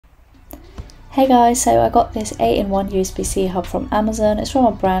Hey guys, so I got this 8-in-1 USB-C hub from Amazon. It's from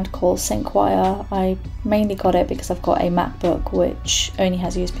a brand called SyncWire. I mainly got it because I've got a MacBook which only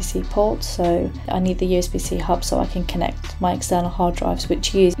has USB-C ports, so I need the USB-C hub so I can connect my external hard drives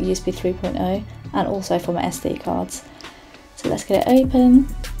which use USB 3.0 and also for my SD cards. So let's get it open.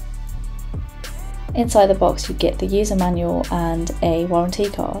 Inside the box you get the user manual and a warranty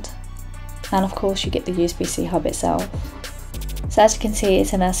card, and of course you get the USB-C hub itself. So as you can see,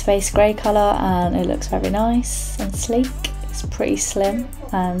 it's in a space grey colour and it looks very nice and sleek. It's pretty slim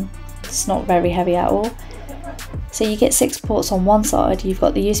and it's not very heavy at all. So you get 6 ports on one side. You've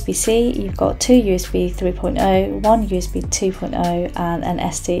got the USB-C, you've got 2 USB 3.0, 1 USB 2.0 and an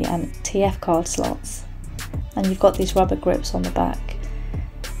SD and TF card slots. And you've got these rubber grips on the back.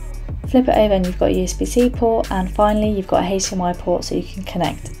 Flip it over and you've got a USB-C port, and finally you've got a HDMI port so you can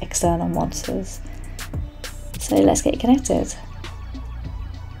connect external monitors. So let's get it connected.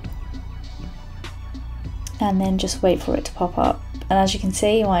 And then just wait for it to pop up. And as you can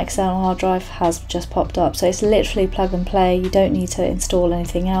see, my external hard drive has just popped up, so it's literally plug and play. You don't need to install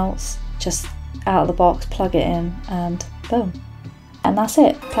anything else, just out of the box plug it in and boom, and that's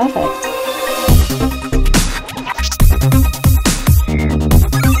it. Perfect.